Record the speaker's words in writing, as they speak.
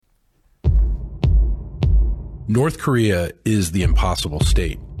North Korea is the impossible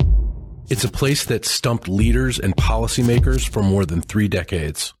state. It's a place that stumped leaders and policymakers for more than 3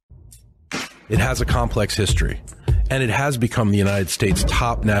 decades. It has a complex history, and it has become the United States'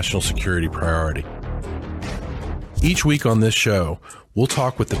 top national security priority. Each week on this show, we'll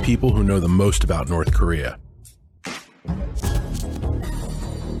talk with the people who know the most about North Korea.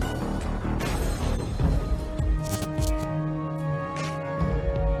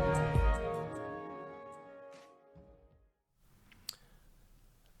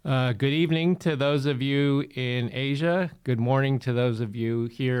 Good evening to those of you in Asia. Good morning to those of you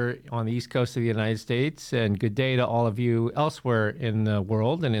here on the East Coast of the United States. And good day to all of you elsewhere in the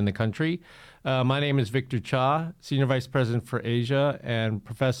world and in the country. My name is Victor Cha, Senior Vice President for Asia and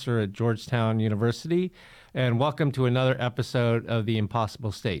Professor at Georgetown University. And welcome to another episode of The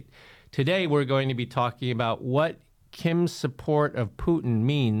Impossible State. Today we're going to be talking about what Kim's support of Putin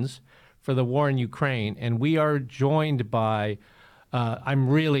means for the war in Ukraine. And we are joined by I'm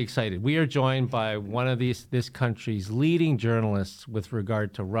really excited. We are joined by one of this country's leading journalists with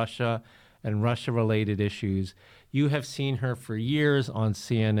regard to Russia and Russia-related issues. You have seen her for years on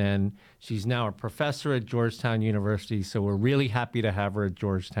CNN. She's now a professor at Georgetown University, so we're really happy to have her at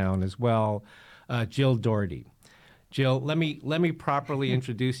Georgetown as well. Jill Dougherty. Jill, let me properly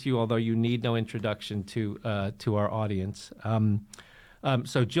introduce you, although you need no introduction to our audience.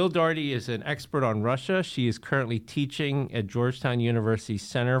 So Jill Dougherty is an expert on Russia. She is currently teaching at Georgetown University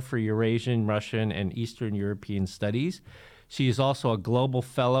Center for Eurasian, Russian, and Eastern European Studies. She is also a global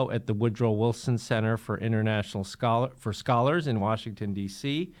fellow at the Woodrow Wilson Center for International Scholars in Washington,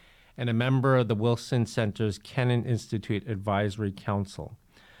 D.C., and a member of the Wilson Center's Kennan Institute Advisory Council.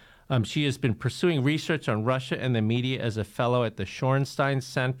 She has been pursuing research on Russia and the media as a fellow at the Shorenstein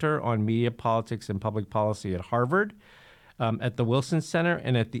Center on Media Politics and Public Policy at Harvard, at the Wilson Center,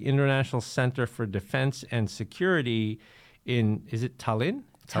 and at the International Center for Defense and Security in, is it Tallinn?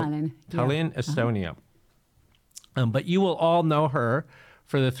 Tallinn, Estonia. But you will all know her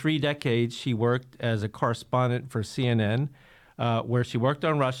for the 3 decades she worked as a correspondent for CNN, where she worked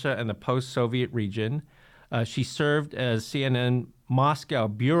on Russia and the post-Soviet region. She served as CNN Moscow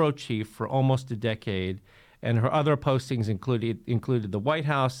bureau chief for almost a decade, and her other postings included the White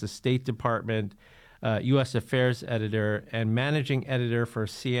House, the State Department, U.S. Affairs editor, and managing editor for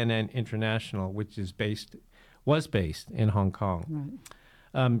CNN International, which was based in Hong Kong.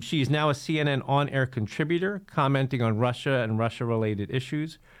 Right. She is now a CNN on-air contributor, commenting on Russia and Russia-related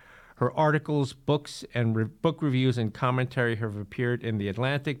issues. Her articles, books, and book reviews and commentary have appeared in The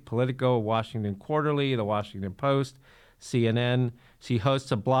Atlantic, Politico, Washington Quarterly, The Washington Post, CNN. She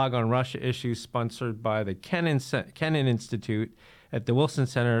hosts a blog on Russia issues sponsored by the Kennan Institute at the Wilson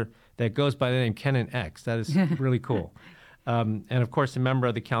Center that goes by the name Kennan X. That is really cool. And, of course, a member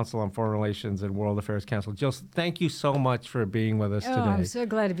of the Council on Foreign Relations and World Affairs Council. Jill, thank you so much for being with us today. I'm so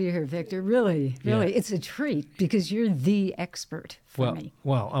glad to be here, Victor. Really. It's a treat because you're the expert for me.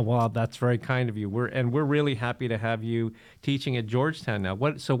 Well, that's very kind of you. We're really happy to have you teaching at Georgetown now.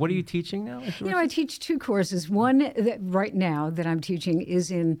 What are you teaching now at Georgetown? I teach 2 courses. One that right now that I'm teaching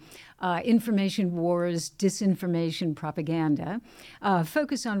is in information wars, disinformation, propaganda.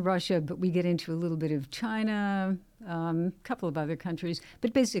 Focus on Russia, but we get into a little bit of China, a couple of other countries,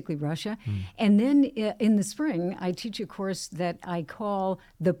 but basically Russia. And then in the spring, I teach a course that I call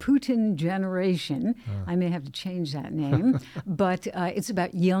the Putin Generation. I may have to change that name, but it's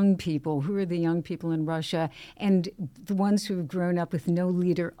about young people. Who are the young people in Russia? And the ones who have grown up with no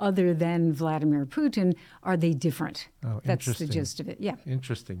leader other than Vladimir Putin, are they different? Oh, that's the gist of it, yeah.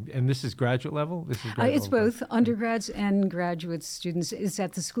 Interesting. And this is graduate level? It's both undergrads and graduate students. It's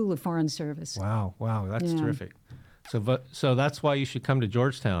at the School of Foreign Service. Wow, that's terrific. So that's why you should come to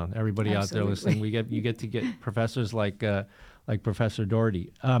Georgetown. Everybody Absolutely. out there listening, you get to get professors like Professor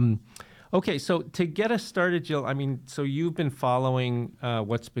Dougherty. Okay, so to get us started, Jill, so you've been following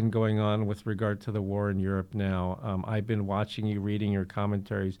what's been going on with regard to the war in Europe now. I've been watching you, reading your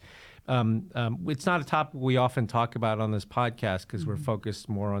commentaries. It's not a topic we often talk about on this podcast because we're focused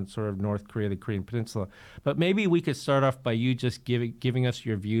more on sort of North Korea, the Korean Peninsula. But maybe we could start off by you just giving us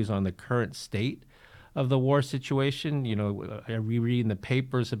your views on the current state of the war situation. Are we reading the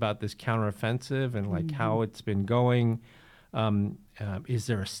papers about this counteroffensive and how it's been going? Is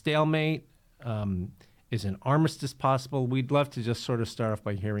there a stalemate? Is an armistice possible? We'd love to just sort of start off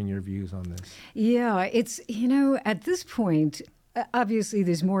by hearing your views on this. Yeah, it's, at this point, obviously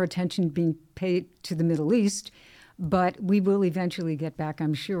there's more attention being paid to the Middle East, but we will eventually get back,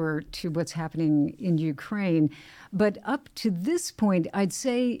 I'm sure, to what's happening in Ukraine. But up to this point, I'd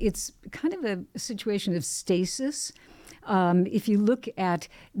say it's kind of a situation of stasis. If you look at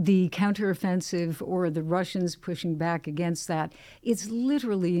the counteroffensive or the Russians pushing back against that, it's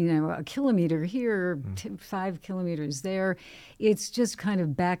literally, a kilometer here, 5 kilometers there. It's just kind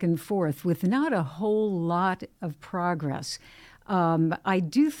of back and forth with not a whole lot of progress. I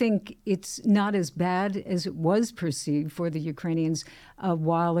do think it's not as bad as it was perceived for the Ukrainians a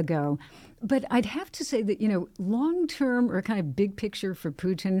while ago. But I'd have to say that, long-term or kind of big picture for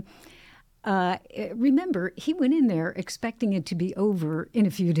Putin, remember, he went in there expecting it to be over in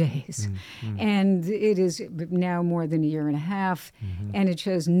a few days. And it is now more than a year and a half, and it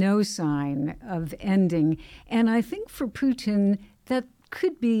shows no sign of ending. And I think for Putin, that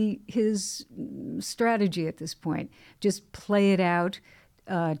could be his strategy at this point. Just play it out,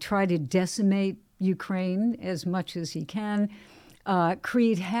 try to decimate Ukraine as much as he can,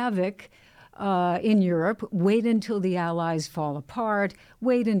 create havoc in Europe, wait until the Allies fall apart,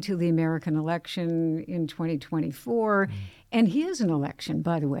 wait until the American election in 2024. And he has an election,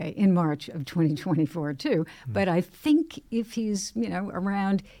 by the way, in March of 2024, too. But I think if he's,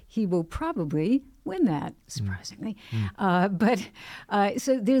 around, he will probably win that, surprisingly. So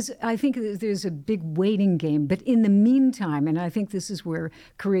I think there's a big waiting game. But in the meantime, and I think this is where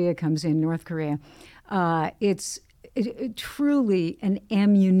Korea comes in, North Korea, it's truly an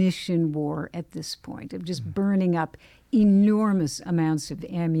ammunition war at this point of just burning up enormous amounts of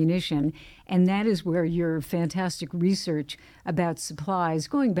ammunition. And that is where your fantastic research about supplies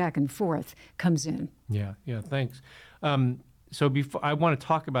going back and forth comes in. Yeah, thanks. So before I want to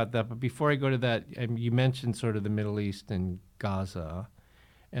talk about that, but before I go to that, you mentioned sort of the Middle East and Gaza.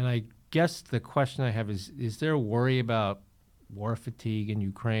 And I guess the question I have is there a worry about war fatigue in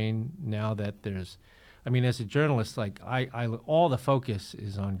Ukraine now that there's, as a journalist, all the focus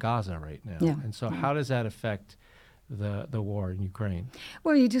is on Gaza right now. Yeah. And so how does that affect the war in Ukraine?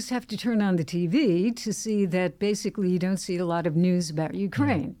 Well, you just have to turn on the TV to see that basically you don't see a lot of news about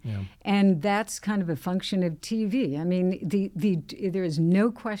Ukraine. Yeah. And that's kind of a function of TV. There is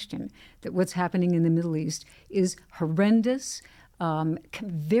no question that what's happening in the Middle East is horrendous,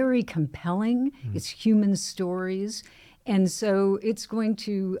 very compelling. It's human stories. And so it's going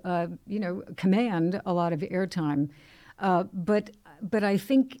to, command a lot of airtime. But I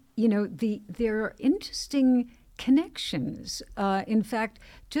think, there are interesting connections. In fact,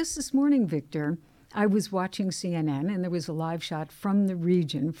 just this morning, Victor, I was watching CNN, and there was a live shot from the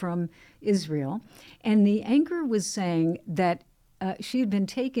region, from Israel, and the anchor was saying that she had been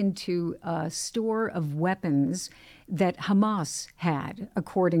taken to a store of weapons that Hamas had,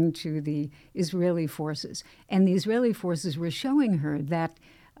 according to the Israeli forces. And the Israeli forces were showing her that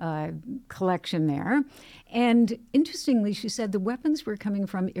collection there. And interestingly, she said the weapons were coming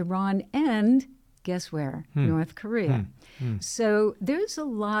from Iran and, guess where? North Korea. So there's a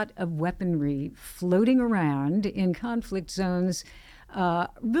lot of weaponry floating around in conflict zones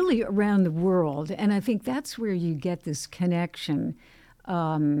really around the world. And I think that's where you get this connection,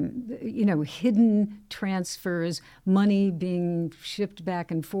 hidden transfers, money being shipped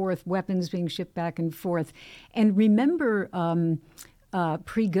back and forth, weapons being shipped back and forth. And remember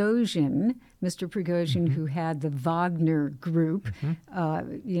Prigozhin, Mr. Prigozhin, who had the Wagner group,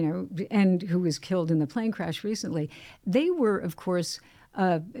 and who was killed in the plane crash recently. They were, of course,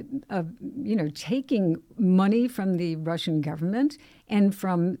 taking money from the Russian government and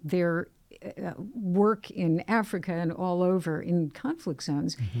from their work in Africa and all over in conflict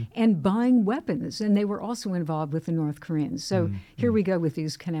zones and buying weapons. And they were also involved with the North Koreans. So here we go with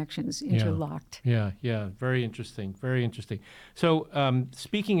these connections interlocked. Yeah. Very interesting. Very interesting. So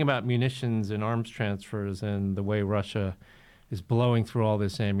speaking about munitions and arms transfers and the way Russia is blowing through all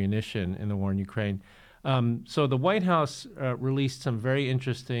this ammunition in the war in Ukraine. So the White House released some very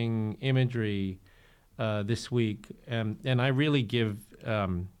interesting imagery this week. And I really give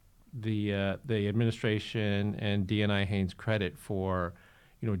the administration and DNI Haynes credit for,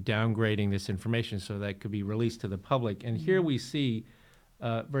 downgrading this information so that it could be released to the public. And here we see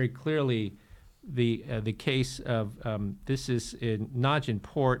very clearly the case of this is in Najin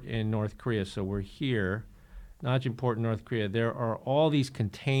Port in North Korea. So we're here, Najin Port in North Korea. There are all these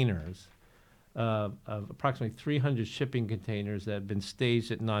containers of approximately 300 shipping containers that have been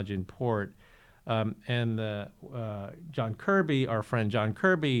staged at Najin Port. And John Kirby, our friend John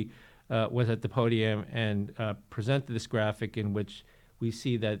Kirby, was at the podium and presented this graphic in which we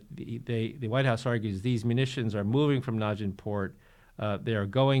see that the White House argues these munitions are moving from Najin Port. They are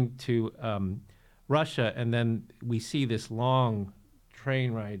going to Russia, and then we see this long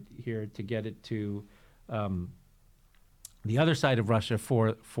train ride here to get it to the other side of Russia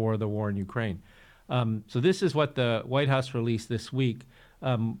for the war in Ukraine. So this is what the White House released this week.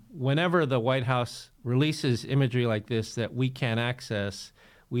 whenever the White House releases imagery like this that we can't access,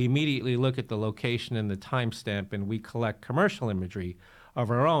 we immediately look at the location and the timestamp, and we collect commercial imagery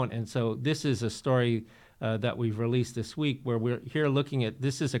of our own. And so this is a story that we've released this week where we're here looking at,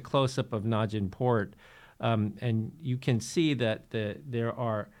 this is a close-up of Najin Port, and you can see that there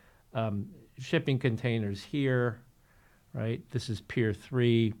are shipping containers here, right? This is Pier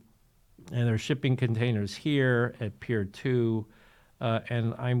 3, and there are shipping containers here at Pier 2,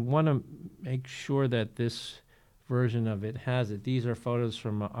 and I want to make sure that this version of it has it. These are photos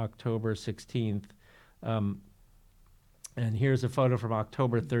from October 16th, and here's a photo from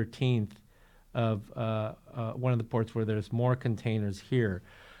October 13th of one of the ports where there's more containers here.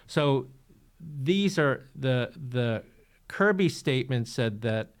 So these are the Kirby statement said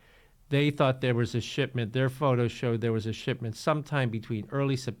that they thought there was a shipment. Their photos showed there was a shipment sometime between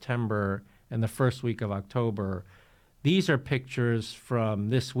early September and the first week of October. These are pictures from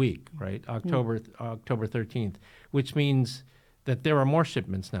this week, right? October 13th, which means that there are more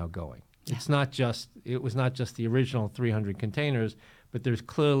shipments now going. Yeah. It was not just the original 300 containers, but there's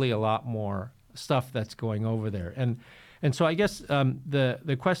clearly a lot more stuff that's going over there. And so I guess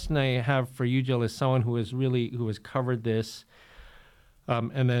the question I have for you, Jill, is someone who has covered this. I've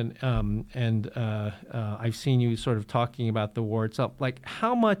seen you sort of talking about the war itself. Like,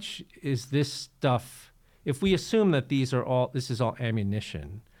 how much is this stuff, if we assume that this is all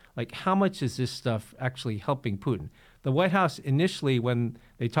ammunition, like how much is this stuff actually helping Putin? The White House initially, when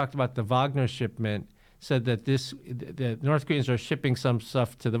they talked about the Wagner shipment, said that the North Koreans are shipping some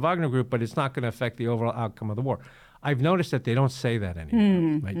stuff to the Wagner group, but it's not going to affect the overall outcome of the war. I've noticed that they don't say that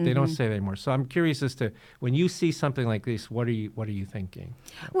anymore. Right? Mm-hmm. They don't say that anymore. So I'm curious as to, when you see something like this, what are you thinking?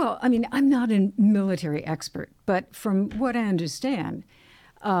 Well, I mean, I'm not a military expert, but from what I understand,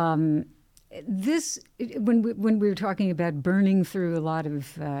 this, when we were talking about burning through a lot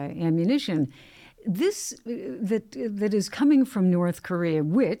of ammunition, this that is coming from North Korea,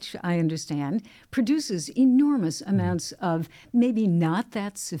 which I understand produces enormous amounts of maybe not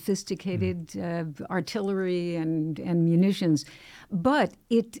that sophisticated artillery and munitions, but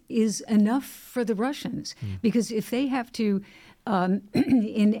it is enough for the Russians, because if they have to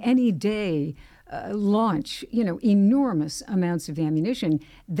in any day launch, enormous amounts of ammunition,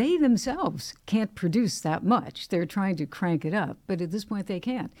 they themselves can't produce that much. They're trying to crank it up, but at this point they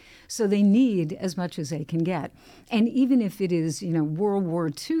can't. So they need as much as they can get. And even if it is, World War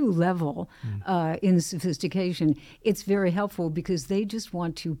II level in sophistication, it's very helpful because they just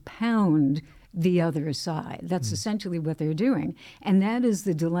want to pound the other side. That's essentially what they're doing. And that is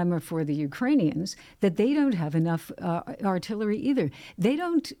the dilemma for the Ukrainians, that they don't have enough artillery either. They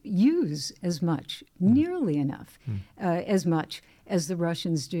don't use as much, nearly enough, as much as the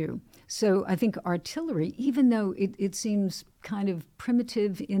Russians do. So I think artillery, even though it seems kind of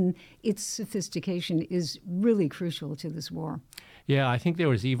primitive in its sophistication, is really crucial to this war. Yeah, I think there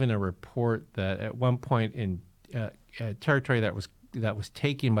was even a report that at one point in territory that was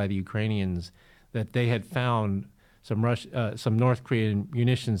taken by the Ukrainians, that they had found some North Korean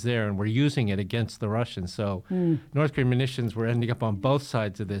munitions there and were using it against the Russians. So North Korean munitions were ending up on both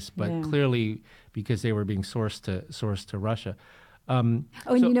sides of this, but clearly because they were being sourced to Russia.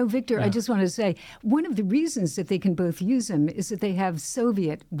 Victor, I just want to say, one of the reasons that they can both use them is that they have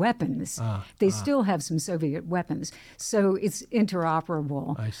Soviet weapons. They still have some Soviet weapons. So it's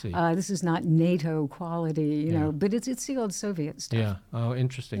interoperable. I see. This is not NATO quality, but it's the old Soviet stuff. Yeah. Oh,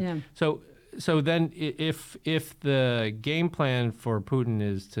 interesting. Yeah. So then if the game plan for Putin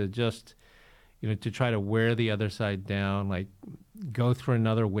is to just, to try to wear the other side down, like go through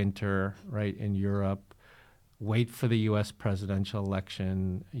another winter, right, in Europe, wait for the U.S. presidential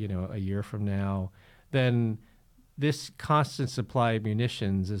election, a year from now, then this constant supply of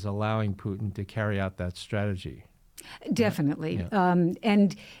munitions is allowing Putin to carry out that strategy. Definitely. Yeah.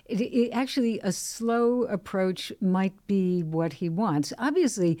 And actually, a slow approach might be what he wants.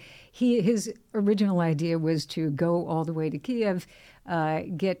 Obviously, his original idea was to go all the way to Kiev,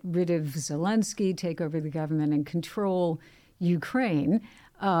 get rid of Zelensky, take over the government, and control Ukraine.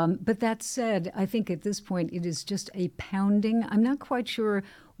 But that said, I think at this point it is just a pounding. I'm not quite sure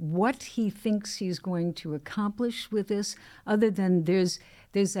what he thinks he's going to accomplish with this, other than there's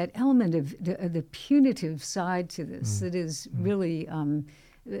that element of the punitive side to this that is really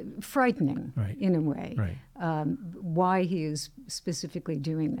frightening in a way, why he is specifically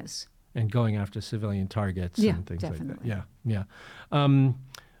doing this. And going after civilian targets and things definitely. like that.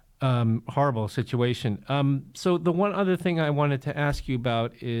 Yeah. Horrible situation. So the one other thing I wanted to ask you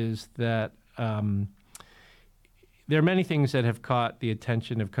about is that there are many things that have caught the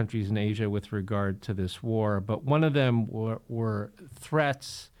attention of countries in Asia with regard to this war, but one of them were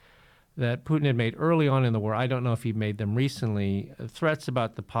threats that Putin had made early on in the war. I don't know if he made them recently, threats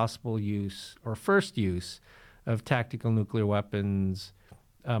about the possible use or first use of tactical nuclear weapons.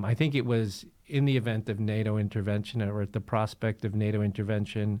 I think it was in the event of NATO intervention or at the prospect of NATO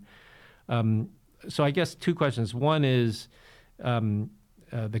intervention. So I guess two questions. One is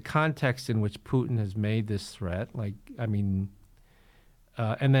the context in which Putin has made this threat.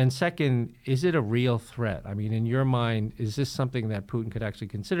 And then second, is it a real threat? I mean, in your mind, is this something that Putin could actually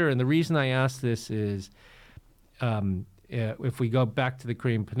consider? And the reason I ask this is if we go back to the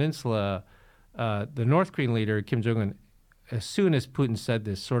Korean Peninsula, the North Korean leader, Kim Jong-un, as soon as Putin said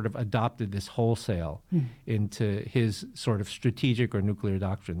this, sort of adopted this wholesale into his sort of strategic or nuclear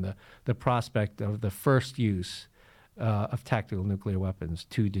doctrine, the prospect of the first use of tactical nuclear weapons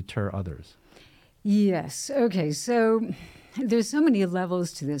to deter others. Yes. Okay. So there's so many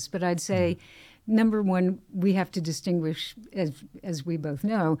levels to this, but I'd say, number one, we have to distinguish, as we both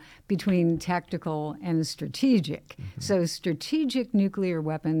know, between tactical and strategic. So strategic nuclear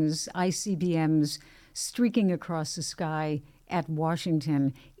weapons, ICBMs, streaking across the sky at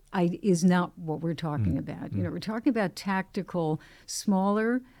Washington is not what we're talking about. We're talking about tactical,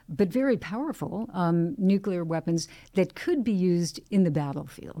 smaller, but very powerful nuclear weapons that could be used in the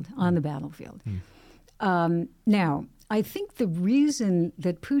battlefield, on the battlefield. Now, I think the reason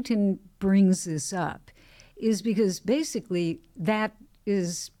that Putin brings this up is because basically that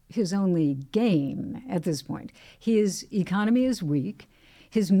is his only game at this point. His economy is weak.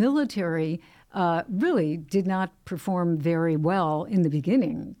 His military really did not perform very well in the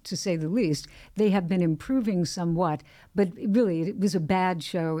beginning, to say the least. They have been improving somewhat, but really it was a bad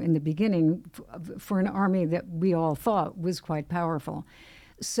show in the beginning for an army that we all thought was quite powerful.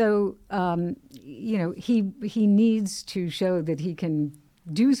 So, he needs to show that he can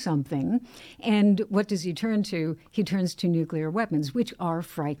do something. And what does he turn to? He turns to nuclear weapons, which are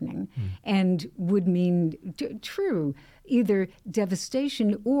frightening and would mean true either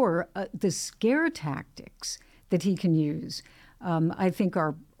devastation or the scare tactics that he can use, I think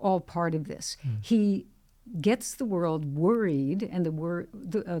are all part of this. He gets the world worried and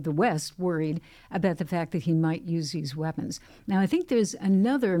the West worried about the fact that he might use these weapons. Now, I think there's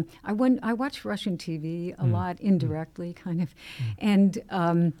another. I watch Russian TV a lot indirectly, kind of,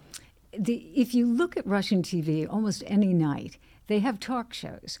 and if you look at Russian TV almost any night, they have talk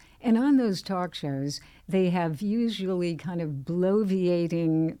shows. And on those talk shows, they have usually kind of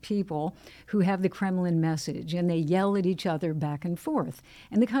bloviating people who have the Kremlin message, and they yell at each other back and forth.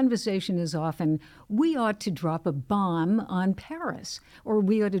 And the conversation is often, we ought to drop a bomb on Paris, or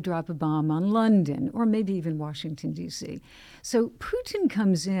we ought to drop a bomb on London, or maybe even Washington, D.C. So Putin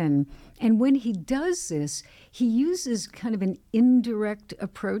comes in, and when he does this, he uses kind of an indirect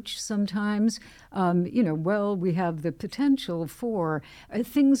approach sometimes. We have the potential for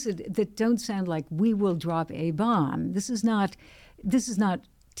things that don't sound like we will drop a bomb. This is not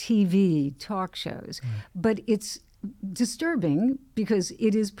TV talk shows, but it's disturbing because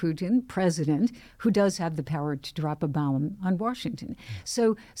it is Putin, president, who does have the power to drop a bomb on Washington.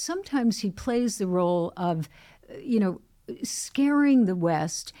 So sometimes he plays the role of, scaring the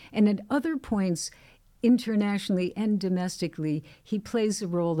West, and at other points, internationally and domestically, he plays the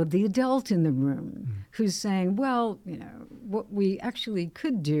role of the adult in the room who's saying, well, what we actually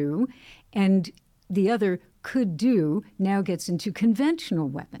could do, and the other could do now gets into conventional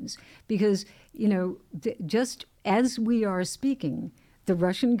weapons. Because, just as we are speaking, the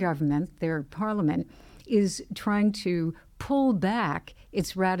Russian government, their parliament, is trying to pull back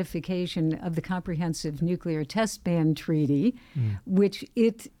its ratification of the Comprehensive Nuclear Test Ban Treaty, which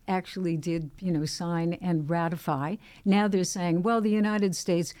it actually did, sign and ratify. Now they're saying, well, the United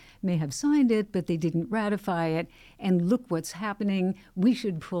States may have signed it, but they didn't ratify it. And look what's happening. We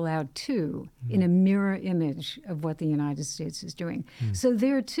should pull out too, in a mirror image of what the United States is doing. So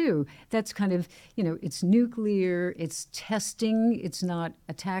there too, that's kind of, it's nuclear, it's testing, it's not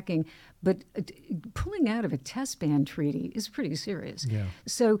attacking. But pulling out of a test ban treaty is pretty serious. Yeah.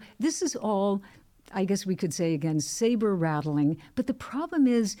 So this is all, I guess we could say again, saber rattling. But the problem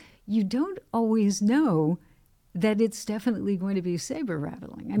is you don't always know that it's definitely going to be saber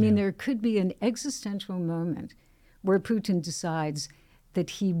rattling. I mean, there could be an existential moment where Putin decides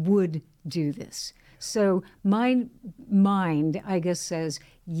that he would do this. So my mind, I guess, says,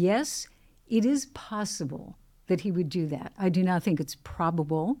 yes, it is possible that he would do that. I do not think it's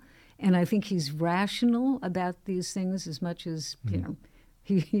probable. And I think he's rational about these things as much as,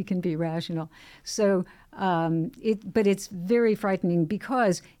 he can be rational. So, but it's very frightening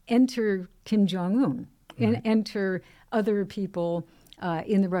because enter Kim Jong-un. enter other people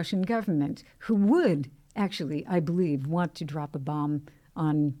in the Russian government who would actually, I believe, want to drop a bomb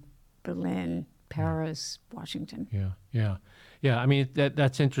on Berlin, Paris, Washington. Yeah. I mean,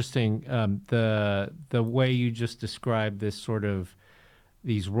 that's interesting. The way you just described this sort of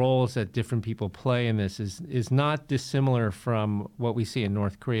these roles that different people play in this is not dissimilar from what we see in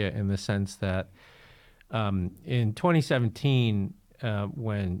North Korea, in the sense that in 2017,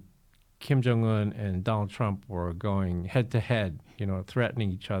 when Kim Jong-un and Donald Trump were going head-to-head,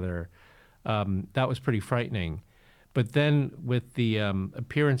 threatening each other, that was pretty frightening. But then with the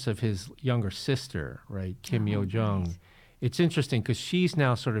appearance of his younger sister, right, Kim Yo-jong, right. It's interesting because she's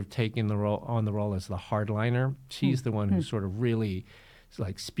now sort of taking the role as the hardliner. She's the one who sort of really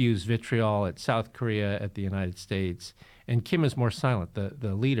spews vitriol at South Korea, at the United States. And Kim is more silent.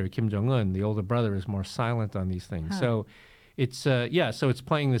 The leader, Kim Jong-un, the older brother, is more silent on these things. So it's so it's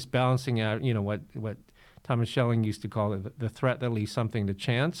playing this balancing out, what Thomas Schelling used to call it the threat that leaves something to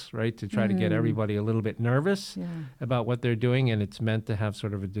chance, right? To try to get everybody a little bit nervous about what they're doing, and it's meant to have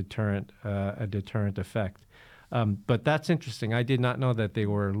sort of a deterrent effect. But that's interesting. I did not know that they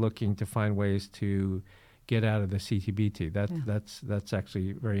were looking to find ways to get out of the CTBT. That's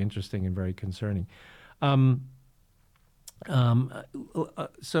actually very interesting and very concerning. So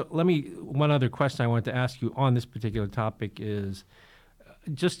one other question I want to ask you on this particular topic is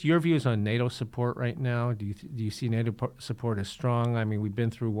just your views on NATO support right now. Do you see NATO support as strong? I mean, we've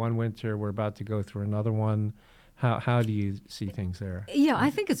been through one winter. We're about to go through another one. How do you see things there? Yeah, I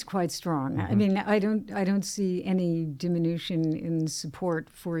think it's quite strong. I mean, I don't see any diminution in support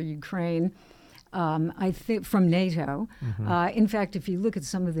for Ukraine. I think from NATO. In fact, if you look at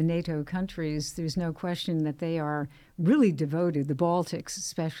some of the NATO countries, there's no question that they are really devoted. The Baltics,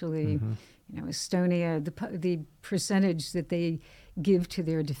 especially, Estonia, the percentage that they give to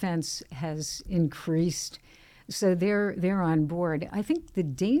their defense has increased. So they're on board. I think the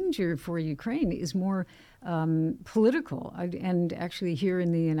danger for Ukraine is more political, and actually here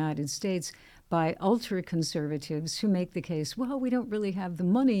in the United States, by ultra-conservatives who make the case, well, we don't really have the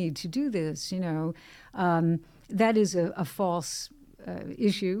money to do this, That is a false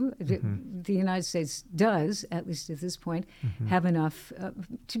issue. The United States does, at least at this point, have enough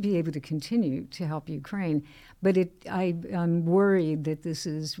to be able to continue to help Ukraine. But I'm worried that this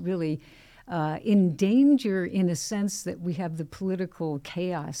is really in danger, in a sense that we have the political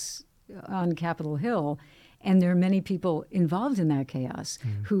chaos on Capitol Hill, and there are many people involved in that chaos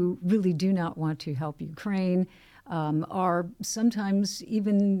who really do not want to help Ukraine, are sometimes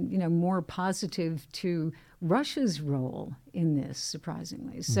even more positive to Russia's role in this,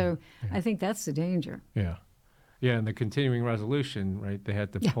 surprisingly. So I think that's the danger. Yeah, and the continuing resolution, right? They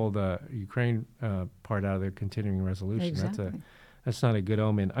had to pull the Ukraine part out of their continuing resolution. Exactly. That's not a good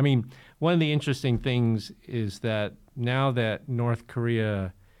omen. I mean, one of the interesting things is that now that North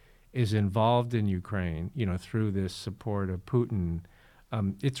Korea is involved in Ukraine, through this support of Putin,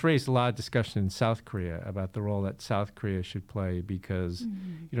 it's raised a lot of discussion in South Korea about the role that South Korea should play, because,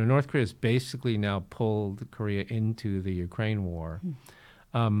 North Korea has basically now pulled Korea into the Ukraine war.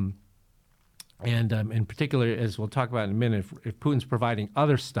 And in particular, as we'll talk about in a minute, if Putin's providing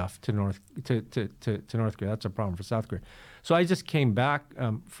other stuff to North Korea, that's a problem for South Korea. So I just came back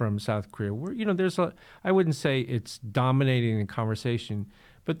from South Korea, where I wouldn't say it's dominating the conversation,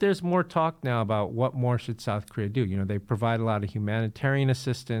 but there's more talk now about what more should South Korea do. They provide a lot of humanitarian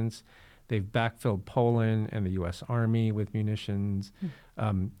assistance. They've backfilled Poland and the U.S. Army with munitions.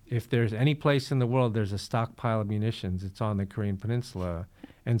 If there's any place in the world there's a stockpile of munitions, it's on the Korean Peninsula.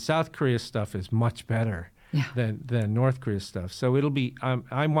 And South Korea's stuff is much better than North Korea's stuff. So it'll be.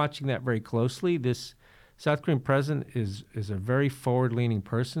 I'm watching that very closely. This South Korean president is a very forward-leaning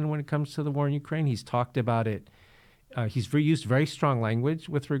person when it comes to the war in Ukraine. He's talked about it. He's used very strong language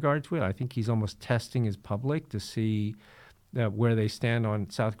with regard to it. I think he's almost testing his public to see where they stand on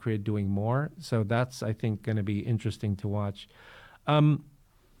South Korea doing more. So that's, I think, going to be interesting to watch.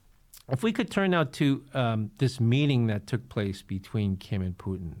 If we could turn now to this meeting that took place between Kim and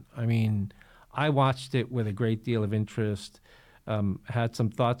Putin. I mean, I watched it with a great deal of interest. Had some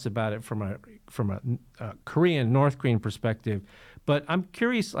thoughts about it from a Korean, North Korean perspective. But I'm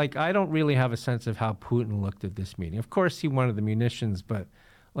curious, I don't really have a sense of how Putin looked at this meeting. Of course, he wanted the munitions, but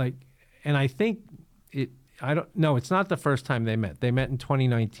and I think it's not the first time they met. They met in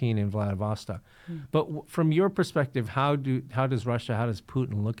 2019 in Vladivostok. But from your perspective, how does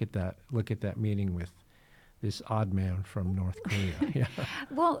Putin look at that meeting with this odd man from North Korea? Yeah.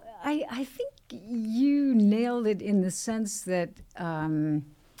 Well, I think you nailed it in the sense that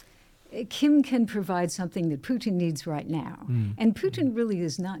Kim can provide something that Putin needs right now. And Putin really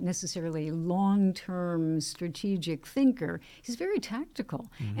is not necessarily a long-term strategic thinker. He's very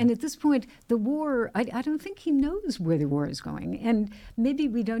tactical. And at this point, the war, I don't think he knows where the war is going. And maybe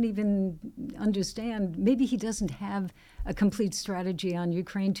we don't even understand, maybe he doesn't have a complete strategy on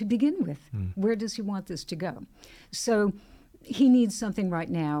Ukraine to begin with. Where does he want this to go? So he needs something right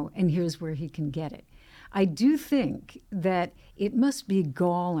now, and here's where he can get it. I do think that it must be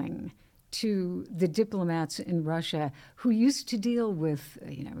galling to the diplomats in Russia who used to deal with,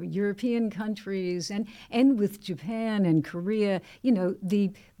 European countries and with Japan and Korea,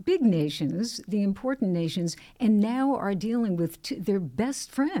 the big nations, the important nations, and now are dealing with their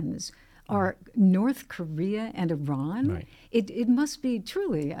best friends are North Korea and Iran. Right. It must be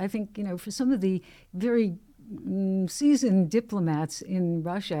truly, I think, for some of the very seasoned diplomats in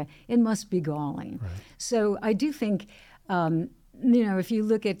Russia, it must be galling. Right. So I do think, if you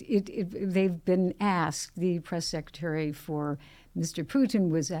look at it, they've been asked, the press secretary for Mr. Putin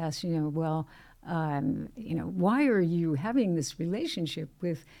was asked, why are you having this relationship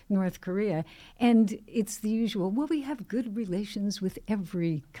with North Korea? And it's the usual, well, we have good relations with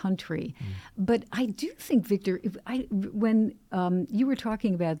every country. But I do think, Victor, when you were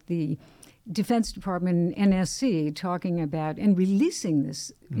talking about the Defense Department, NSC, talking about and releasing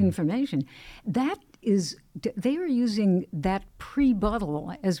this information, they are using that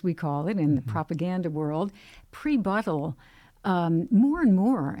pre-buttal, as we call it in the propaganda world, pre-buttal more and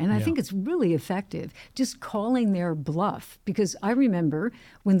more. And I think it's really effective, just calling their bluff. Because I remember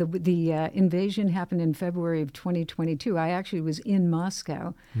when the invasion happened in February of 2022, I actually was in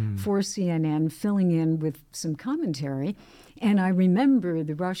Moscow for CNN, filling in with some commentary. And I remember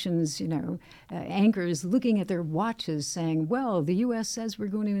the Russians, anchors looking at their watches saying, well, the U.S. says we're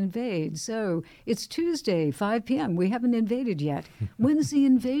going to invade. So it's Tuesday, 5 p.m. We haven't invaded yet. When's the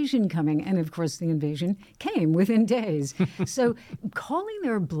invasion coming? And of course, the invasion came within days. So calling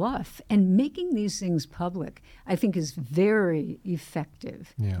their bluff and making these things public, I think, is very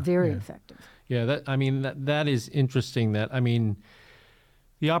effective. Very effective. Yeah, that is interesting.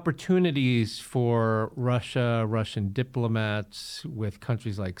 The opportunities for Russian diplomats with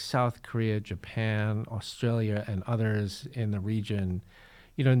countries like South Korea, Japan, Australia, and others in the region,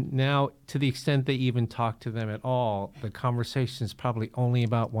 now to the extent they even talk to them at all, the conversation is probably only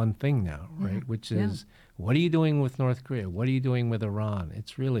about one thing now, right? Which is, what are you doing with North Korea? What are you doing with Iran?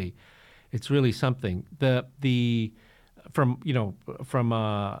 It's really something. From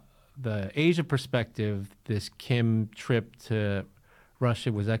the Asia perspective, this Kim trip to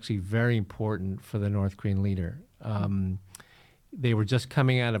Russia was actually very important for the North Korean leader. They were just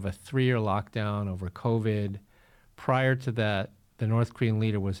coming out of a 3-year lockdown over COVID. Prior to that, the North Korean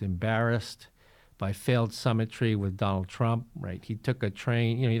leader was embarrassed by failed summitry with Donald Trump, right? He took a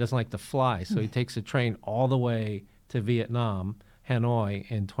train, he doesn't like to fly, so he takes a train all the way to Vietnam, Hanoi,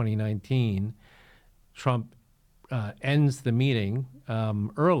 in 2019. Trump ends the meeting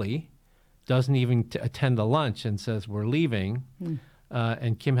early, doesn't even attend the lunch and says, we're leaving.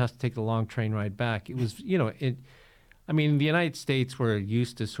 And Kim has to take the long train ride back. It was, the United States, we're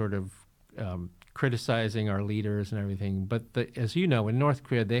used to sort of criticizing our leaders and everything. But as you know, in North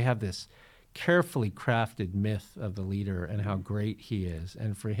Korea, they have this carefully crafted myth of the leader and how great he is.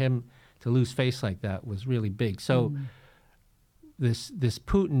 And for him to lose face like that was really big. So this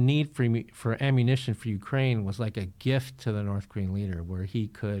Putin need for ammunition for Ukraine was like a gift to the North Korean leader, where he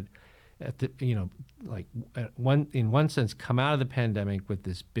could, in one sense, come out of the pandemic with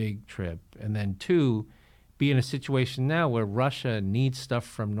this big trip, and then two, be in a situation now where Russia needs stuff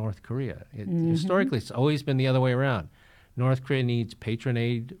from North Korea. Historically, it's always been the other way around. North Korea needs patron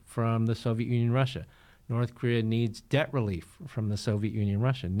aid from the Soviet Union, Russia. North Korea needs debt relief from the Soviet Union,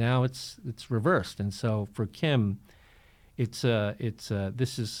 Russia. Now it's reversed, and so for Kim, this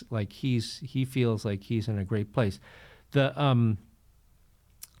is like he feels like he's in a great place. The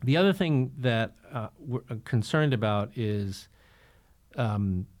other thing that we're concerned about is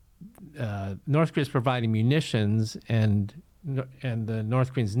North Korea is providing munitions, and the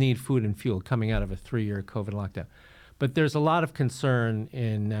North Koreans need food and fuel coming out of a 3-year COVID lockdown. But there's a lot of concern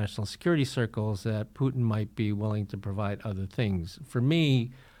in national security circles that Putin might be willing to provide other things. For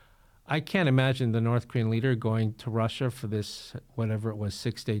me, I can't imagine the North Korean leader going to Russia for this, whatever it was,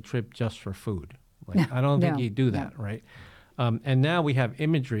 6-day trip just for food. I don't think he'd do that, right? And now we have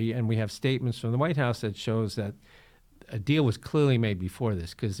imagery and we have statements from the White House that shows that a deal was clearly made before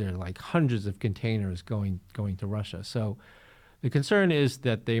this, because there are like hundreds of containers going to Russia. So the concern is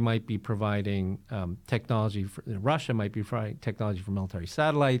that they might be providing technology. Russia might be providing technology for military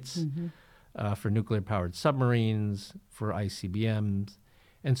satellites, for nuclear-powered submarines, for ICBMs,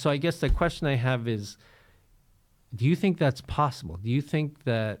 And so I guess the question I have is, do you think that's possible? Do you think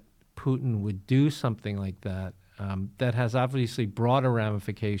that Putin would do something like that that has obviously broader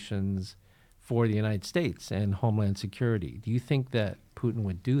ramifications for the United States and Homeland Security? Do you think that Putin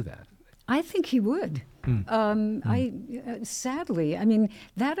would do that? I think he would. Sadly, I mean,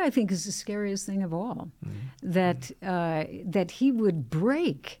 that I think is the scariest thing of all, that he would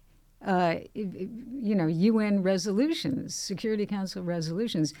break, UN resolutions, Security Council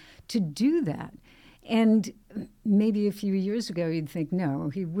resolutions, to do that. And maybe a few years ago, you'd think, no,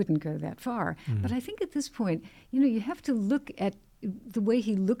 he wouldn't go that far. But I think at this point, you have to look at the way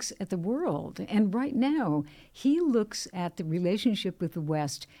he looks at the world. And right now, he looks at the relationship with the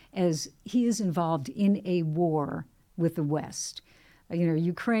West as he is involved in a war with the West.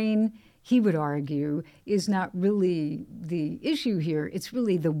 Ukraine, he would argue, is not really the issue here. It's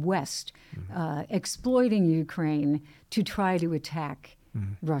really the West exploiting Ukraine to try to attack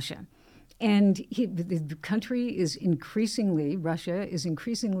Russia. And the country is Russia is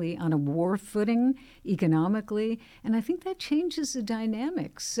increasingly on a war footing economically, and I think that changes the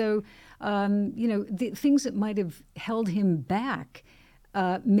dynamics. So, the things that might have held him back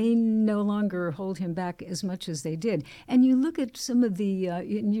may no longer hold him back as much as they did. And you look at some of the,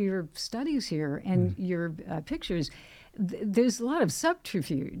 in your studies here and your pictures, there's a lot of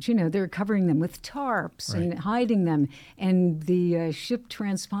subterfuge. They're covering them with tarps and hiding them, and the ship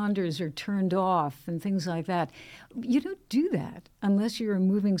transponders are turned off and things like that. You don't do that unless you're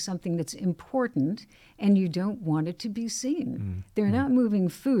moving something that's important and you don't want it to be seen. They're not moving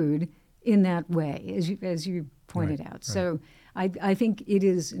food in that way, as you pointed out. So I think it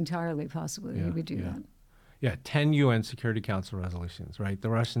is entirely possible that he would do that. Yeah, 10 UN Security Council resolutions, right? The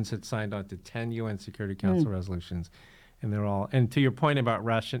Russians had signed on to 10 UN Security Council resolutions. And they're all, and to your point about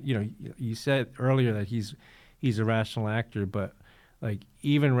you said earlier that he's a rational actor, but like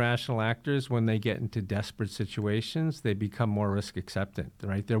even rational actors, when they get into desperate situations, they become more risk acceptant,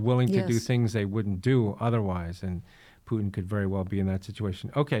 right? They're willing to do things they wouldn't do otherwise, and Putin could very well be in that situation.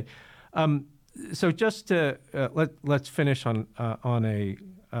 Okay, so just to let's finish on a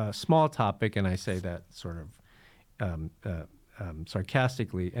small topic, and I say that sort of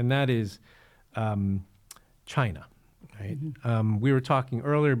sarcastically, and that is China. Right. We were talking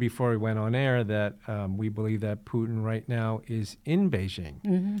earlier before we went on air that we believe that Putin right now is in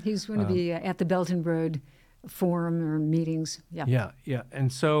Beijing. He's going to be at the Belt and Road Forum or meetings. Yeah.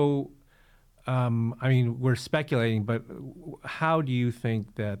 And so, we're speculating, but how do you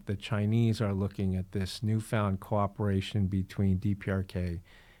think that the Chinese are looking at this newfound cooperation between DPRK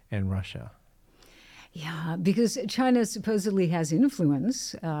and Russia? Yeah, because China supposedly has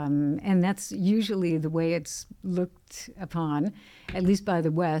influence, and that's usually the way it's looked upon, at least by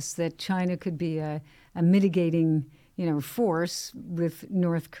the West, that China could be a mitigating, force with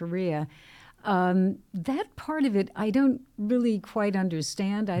North Korea. That part of it, I don't really quite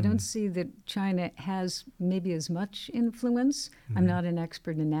understand. I don't see that China has maybe as much influence. I'm not an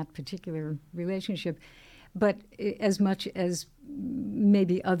expert in that particular relationship, but as much as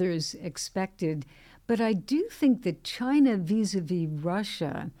maybe others expected. But I do think that China vis-a-vis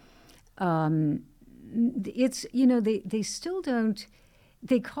Russia, it's, they still don't,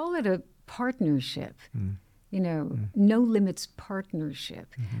 they call it a partnership, no limits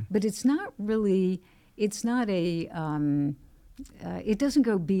partnership. But it's not really, it's not a, it doesn't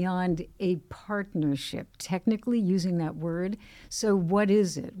go beyond a partnership, technically using that word. So what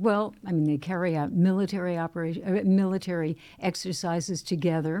is it? Well, they carry out military exercises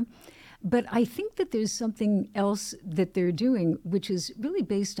together. But I think that there's something else that they're doing, which is really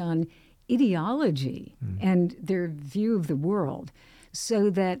based on ideology and their view of the world,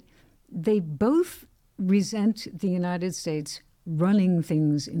 so that they both resent the United States running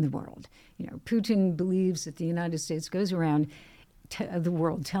things in the world. Putin believes that the United States goes around the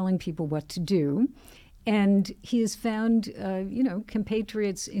world telling people what to do. And he has found,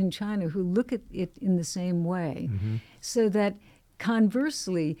 compatriots in China who look at it in the same way. So that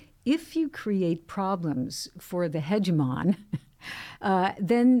conversely, if you create problems for the hegemon,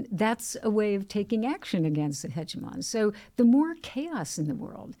 then that's a way of taking action against the hegemon. So the more chaos in the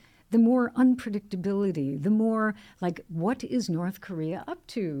world, the more unpredictability, the more like, what is North Korea up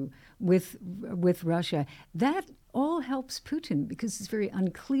to with Russia? That all helps Putin because it's very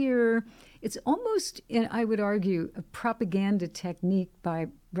unclear. It's almost, I would argue, a propaganda technique by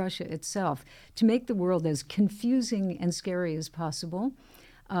Russia itself to make the world as confusing and scary as possible.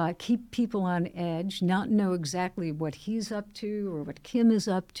 Keep people on edge, not know exactly what he's up to or what Kim is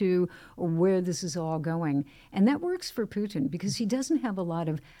up to or where this is all going. And that works for Putin because he doesn't have a lot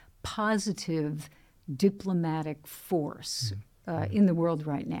of positive diplomatic force in the world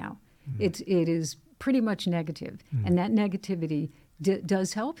right now. It is pretty much negative, and that negativity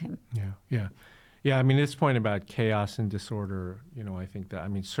does help him. Yeah, I mean, this point about chaos and disorder, I think that,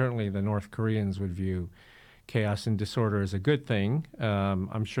 certainly the North Koreans would view chaos and disorder as a good thing.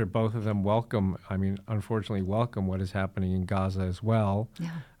 I'm sure both of them unfortunately welcome what is happening in Gaza as well,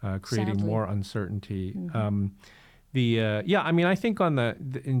 creating sadly. more uncertainty. I think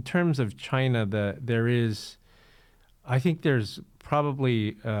in terms of China, there's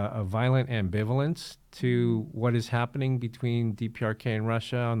probably a violent ambivalence to what is happening between DPRK and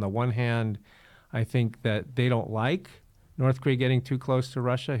Russia. On the one hand, I think that they don't like North Korea getting too close to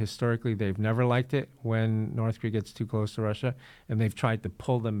Russia. Historically, they've never liked it when North Korea gets too close to Russia, and they've tried to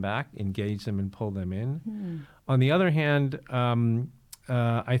pull them back, engage them, and pull them in. On the other hand,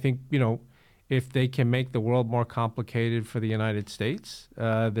 I think, if they can make the world more complicated for the United States,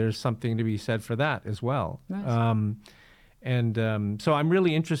 there's something to be said for that as well. Nice. So I'm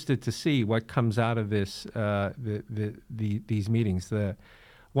really interested to see what comes out of this, these meetings.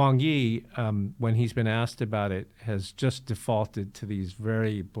 Wang Yi, when he's been asked about it, has just defaulted to these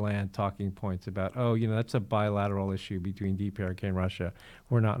very bland talking points about, that's a bilateral issue between DPRK and Russia.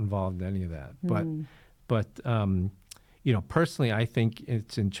 We're not involved in any of that. But personally, I think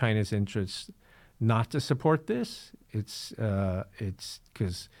it's in China's interest not to support this. It's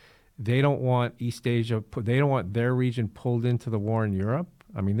because they don't want East Asia, they don't want their region pulled into the war in Europe.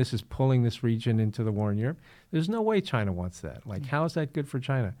 This is pulling this region into the war in Europe. There's no way China wants that. How is that good for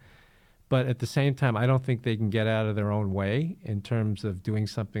China? But at the same time, I don't think they can get out of their own way in terms of doing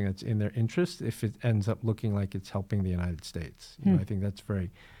something that's in their interest if it ends up looking like it's helping the United States. I think that's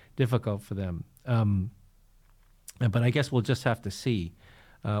very difficult for them. But I guess we'll just have to see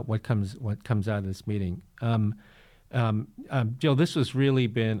what comes out of this meeting. Jill, this has really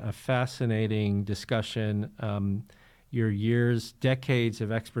been a fascinating discussion. Your decades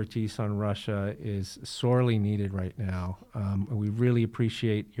of expertise on Russia is sorely needed right now. We really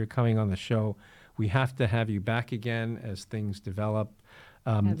appreciate your coming on the show. We have to have you back again as things develop.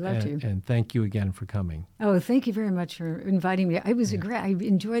 I'd love to. And thank you again for coming. Oh, thank you very much for inviting me. I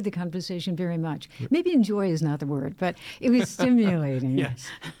enjoyed the conversation very much. Maybe enjoy is not the word, but it was stimulating.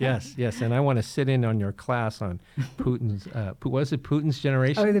 Yes. And I want to sit in on your class on Putin's, was it Putin's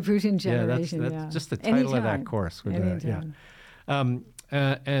Generation? Oh, the Putin Generation, that's just the title of that course.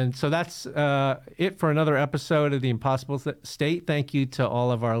 And so that's it for another episode of The Impossible State. Thank you to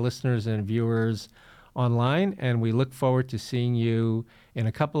all of our listeners and viewers online, and we look forward to seeing you in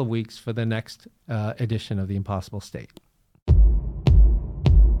a couple of weeks for the next edition of The Impossible State.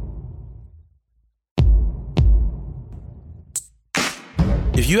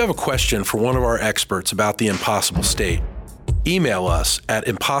 If you have a question for one of our experts about the impossible state, email us at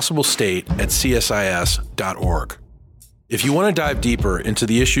impossiblestate@csis.org. If you want to dive deeper into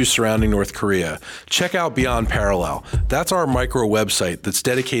the issues surrounding North Korea, check out Beyond Parallel. That's our micro website that's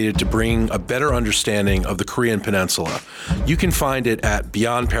dedicated to bringing a better understanding of the Korean Peninsula. You can find it at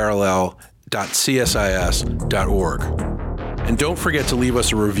beyondparallel.csis.org. And don't forget to leave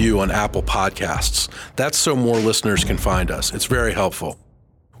us a review on Apple Podcasts. That's so more listeners can find us. It's very helpful.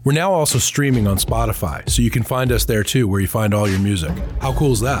 We're now also streaming on Spotify, so you can find us there too, where you find all your music. How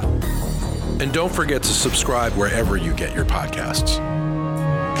cool is that? And don't forget to subscribe wherever you get your podcasts.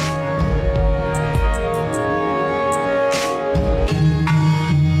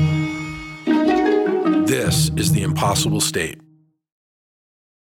 This is The Impossible State.